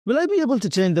Will I be able to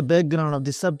change the background of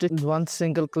the subject with one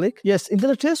single click? Yes, in the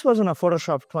latest version of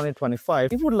Photoshop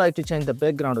 2025, if you would like to change the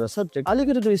background of the subject, all you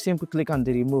got to do is simply click on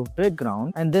the remove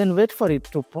background and then wait for it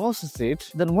to process it.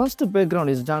 Then once the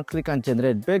background is done, click on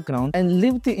generate background and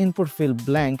leave the input field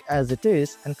blank as it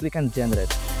is and click on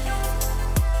generate.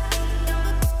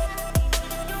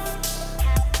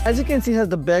 As you can see here,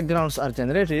 the backgrounds are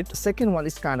generated. The second one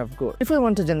is kind of good. If I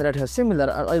want to generate a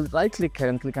similar, I'll right click here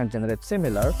and click on generate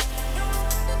similar.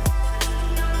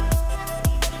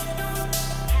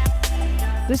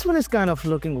 This one is kind of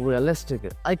looking realistic.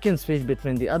 I can switch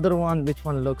between the other one, which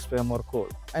one looks way more cool.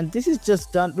 And this is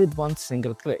just done with one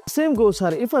single click. Same goes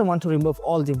here, if I want to remove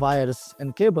all the wires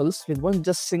and cables with one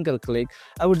just single click,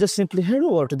 I would just simply head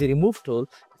over to the remove tool,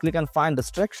 click on find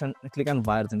distraction and click on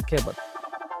wires and cable.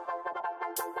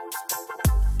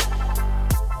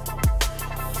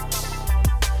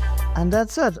 And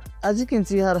that's it. As you can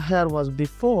see, her hair was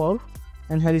before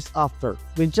and here is after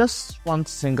with just one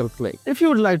single click. If you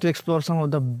would like to explore some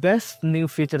of the best new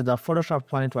features of Photoshop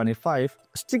 2025,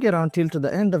 stick around till to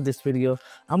the end of this video.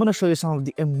 I'm going to show you some of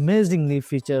the amazing new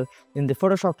features in the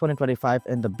Photoshop 2025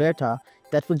 and the beta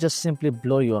that will just simply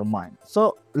blow your mind.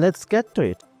 So let's get to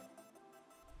it.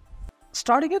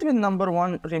 Starting it with number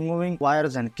one, removing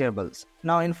wires and cables.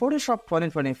 Now in Photoshop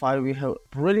 2025, we have a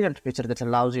brilliant feature that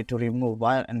allows you to remove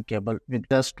wire and cable with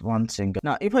just one single.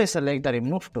 Now if I select the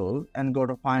remove tool and go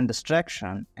to find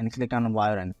distraction and click on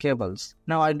wire and cables.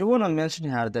 Now I do want to mention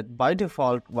here that by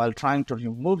default, while trying to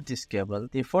remove this cable,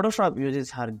 the Photoshop uses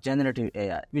her generative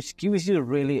AI, which gives you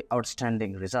really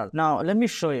outstanding result. Now let me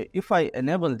show you. If I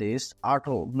enable this,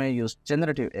 auto may use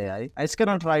generative AI. It's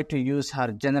gonna try to use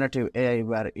her generative AI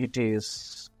where it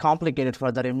is complicated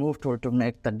for the remove tool to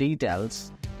make the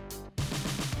details.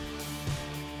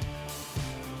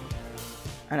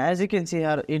 And as you can see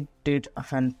here, it did a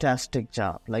fantastic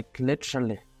job, like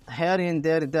literally. Here and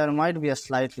there might be a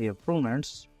slightly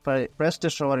improvements, but rest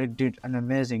assured it did an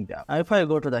amazing job. Now if I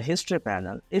go to the history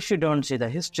panel, if you don't see the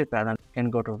history panel, you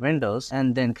can go to Windows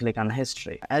and then click on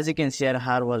history. As you can see here,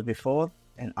 hair was before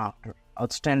and after.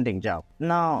 Outstanding job.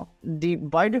 Now the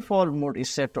by default mode is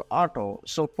set to auto,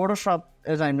 so Photoshop,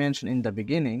 as I mentioned in the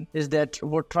beginning, is that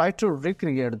we'll try to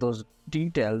recreate those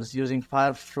details using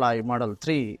Firefly Model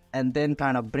 3 and then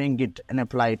kind of bring it and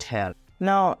apply it here.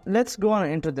 Now let's go on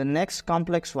into the next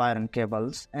complex wire and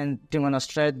cables and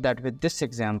demonstrate that with this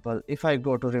example. If I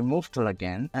go to remove tool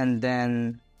again and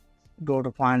then go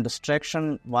to find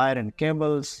distraction, wire and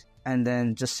cables, and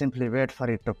then just simply wait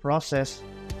for it to process.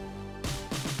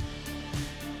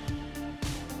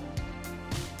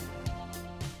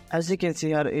 As you can see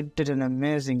here, it did an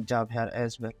amazing job here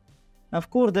as well. Of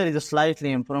course, there is a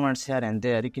slightly improvements here and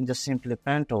there. You can just simply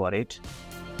paint over it.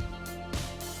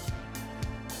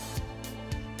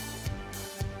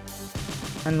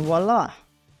 And voila!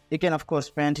 You can of course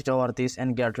paint it over this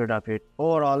and get rid of it.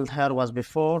 Overall, hair was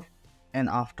before and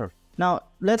after. Now,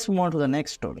 let's move on to the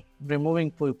next tool,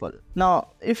 removing people.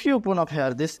 Now, if you open up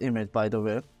here this image, by the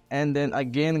way, and then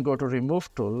again go to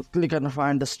remove tool, click on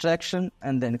find distraction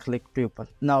and then click people.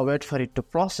 Now wait for it to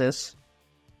process.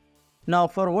 Now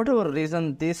for whatever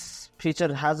reason this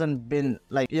feature hasn't been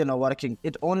working,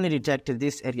 it only detected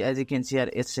this area. As you can see here,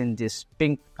 it's in this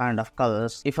pink kind of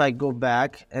colors. If I go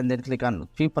back and then click on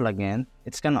people again,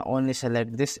 it's gonna only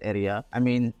select this area. I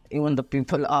mean, even the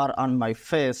people are on my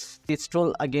face. This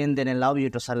tool again then allow you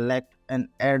to select and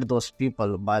add those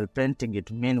people while printing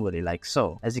it manually like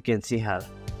so, as you can see here.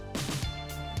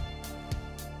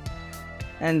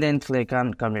 And then click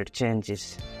on commit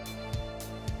changes.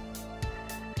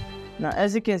 Now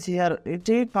as you can see here, it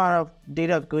did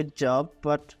a good job,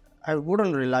 but I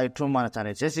wouldn't rely too much on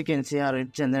it. As you can see here,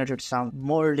 it generated some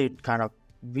molded kind of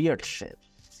weird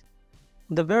shapes.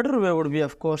 The better way would be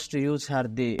of course to use here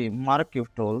the marquee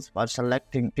tools for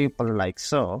selecting people like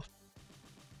so.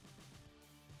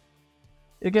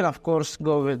 You can of course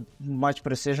go with much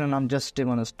precision. I'm just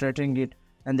demonstrating it,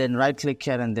 and then right click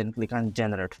here and then click on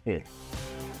generate field.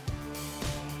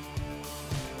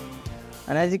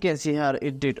 And as you can see here,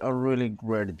 it did a really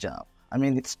great job. I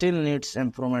mean, it still needs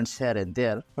improvements here and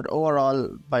there, but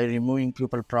overall, by removing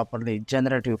people properly,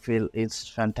 generative fill is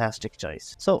fantastic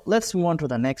choice. So let's move on to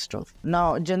the next tool.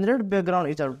 Now, generate background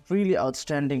is a really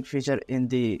outstanding feature in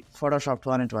the Photoshop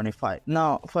 2025.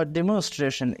 Now, for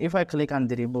demonstration, if I click on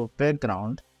the remove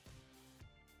background,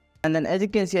 and then as you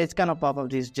can see, it's gonna pop up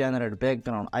this generate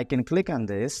background. I can click on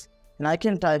this, and I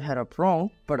can type here a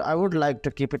prompt, but I would like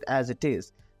to keep it as it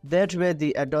is. That way,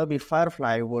 the Adobe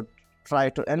Firefly would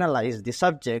try to analyze the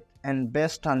subject, and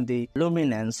based on the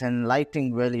luminance and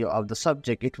lighting value of the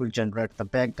subject, it will generate the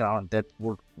background that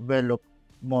would well look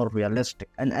more realistic.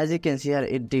 And as you can see here,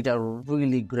 it did a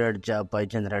really great job by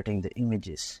generating the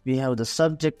images. We have the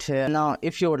subject here. Now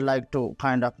if you would like to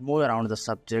kind of move around the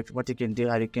subject, what you can do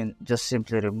here, you can just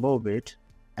simply remove it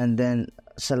and then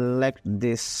select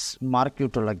this marquee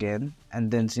tool again and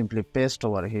then simply paste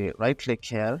over here, right click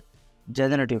here,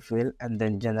 generative fill, and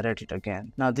then generate it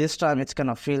again. Now this time it's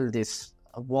gonna fill this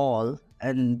wall,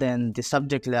 and then the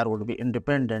subject layer would be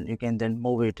independent. You can then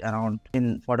move it around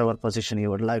in whatever position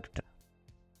you would like to.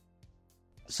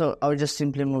 So I will just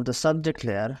simply move the subject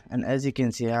layer, and as you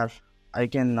can see here, I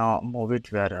can now move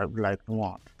it where I would like to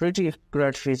want. Pretty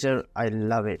great feature, I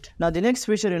love it. Now the next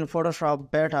feature in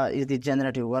Photoshop Beta is the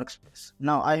Generative Workspace.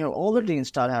 Now I have already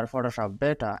installed here Photoshop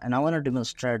Beta, and I want to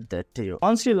demonstrate that to you.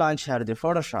 Once you launch here the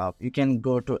Photoshop, you can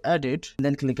go to Edit and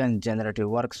then click on Generative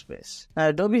Workspace. Now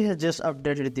Adobe has just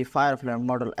updated the Firefly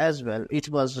model as well. It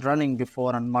was running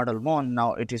before on model 1,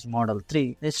 now it is model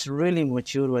 3. It's really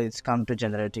mature when it's come to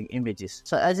generating images.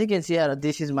 So as you can see here,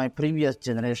 this is my previous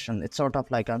generation. It's sort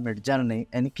of like a mid-journey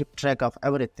and keep track of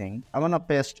everything. I want to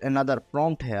paste another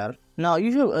prompt here. Now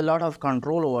you have a lot of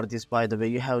control over this, by the way.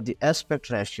 You have the aspect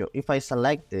ratio. If I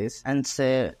select this and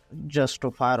say just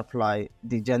to Firefly,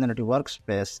 the Generative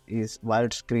Workspace is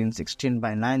widescreen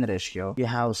 16:9 ratio. You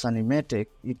have cinematic.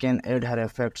 You can add her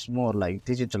effects more like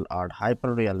digital art,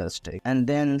 hyper realistic, and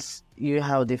then you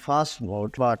have the fast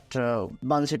mode, but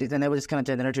once it is enabled, it's gonna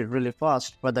generate it really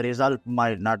fast, but the result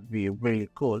might not be really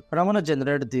cool. But I'm gonna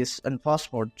generate this in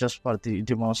fast mode just for the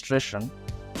demonstration.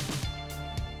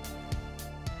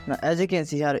 Now as you can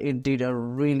see here, it did a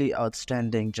really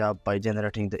outstanding job by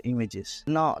generating the images.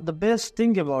 Now the best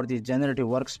thing about the Generative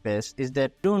Workspace is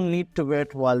that you don't need to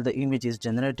wait while the image is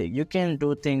generating. You can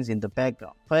do things in the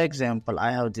background. For example,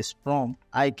 I have this prompt.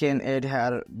 I can add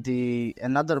here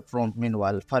another prompt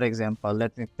meanwhile. For example,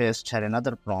 let me paste here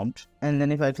another prompt, and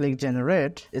then if I click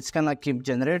generate, it's gonna keep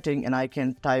generating, and I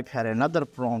can type here another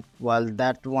prompt while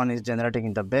that one is generating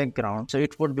in the background. So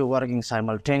it would be working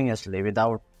simultaneously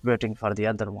without waiting for the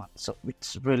other one. So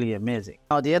it's really amazing.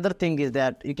 Now the other thing is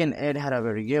that you can add here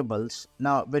variables.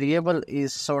 Now variable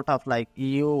is sort of like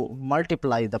you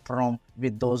multiply the prompt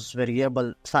with those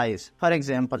variable size. For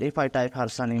example, if I type here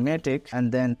cinematic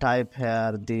and then type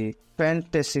here the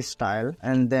fantasy style,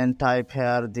 and then type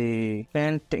here the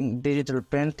digital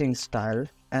painting style,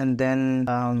 and then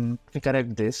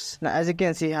correct this. Now as you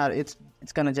can see here, it's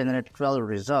gonna generate 12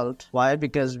 result. Why?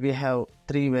 Because we have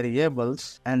 3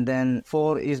 variables, and then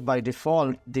 4 is by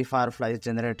default the Firefly is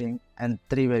generating, and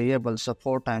 3 variables, so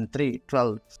 4 times 3,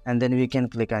 12, and then we can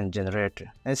click on generate.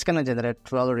 It's gonna generate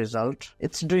 12 result.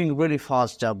 It's doing really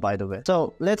fast job, by the way.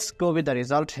 So let's go with the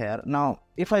result here. Now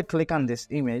if I click on this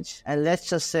image, and let's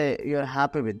just say you're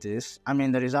happy with this. I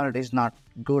mean, the result is not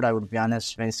good, I would be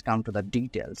honest, when it's come to the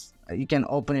details. You can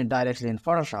open it directly in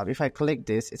Photoshop. If I click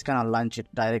this, it's gonna launch it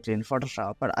directly in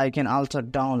Photoshop, but I can also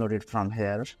download it from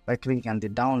here by clicking on the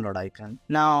download icon.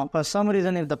 Now for some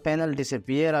reason, if the panel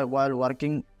disappears while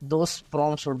working, those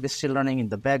prompts would be still running in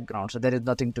the background, so there is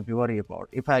nothing to be worried about.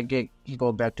 If I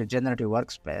go back to Generative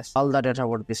Workspace, all the data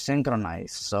would be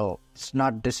synchronized, so it's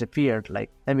not disappeared. Like,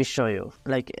 let me show you.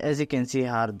 Like as you can see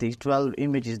here, the 12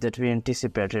 images that we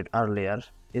anticipated earlier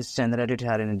is generated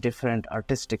here in a different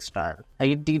artistic style.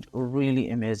 It did a really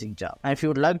amazing job. And if you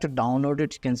would like to download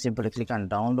it, you can simply click on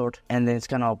download, and then it's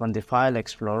gonna open the file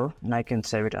explorer, and I can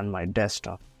save it on my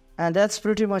desktop. And that's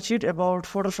pretty much it about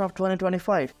Photoshop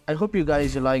 2025. I hope you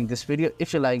guys are liking this video.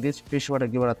 If you like this, be sure to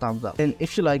give it a thumbs up. And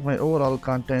if you like my overall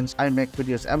contents, I make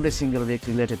videos every single week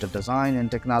related to design and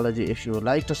technology. If you would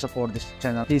like to support this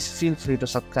channel, please feel free to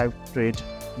subscribe to it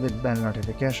with bell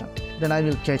notification. Then I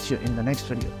will catch you in the next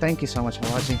video. Thank you so much for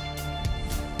watching.